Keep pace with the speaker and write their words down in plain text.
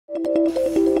Hi,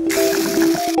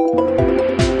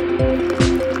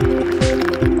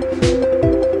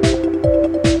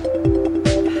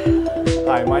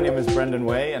 my name is Brendan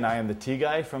Way and I am the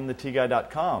Teaguy from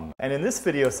Teaguy.com. And in this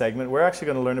video segment, we're actually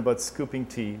going to learn about scooping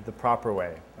tea the proper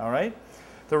way. All right?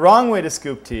 The wrong way to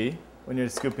scoop tea, when you're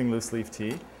scooping loose leaf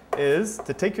tea, is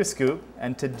to take your scoop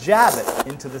and to jab it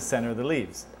into the center of the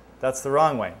leaves. That's the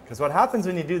wrong way. Because what happens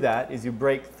when you do that is you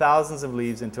break thousands of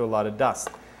leaves into a lot of dust.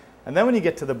 And then when you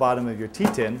get to the bottom of your tea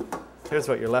tin, here's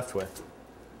what you're left with.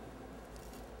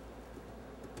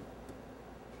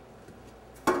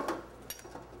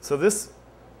 So this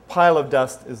pile of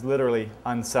dust is literally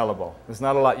unsellable. There's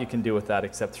not a lot you can do with that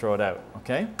except throw it out,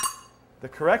 okay? The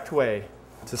correct way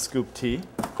to scoop tea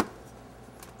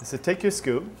is to take your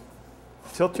scoop,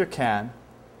 tilt your can,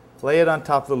 lay it on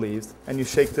top of the leaves, and you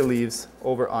shake the leaves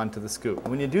over onto the scoop.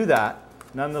 When you do that,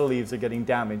 none of the leaves are getting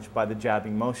damaged by the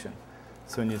jabbing motion.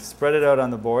 So when you spread it out on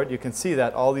the board, you can see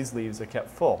that all these leaves are kept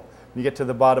full. When you get to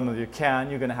the bottom of your can,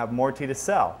 you're going to have more tea to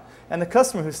sell. And the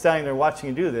customer who's standing there watching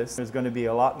you do this is going to be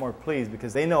a lot more pleased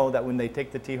because they know that when they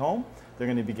take the tea home, they're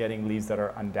going to be getting leaves that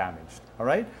are undamaged. All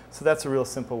right? So that's a real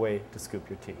simple way to scoop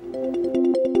your tea.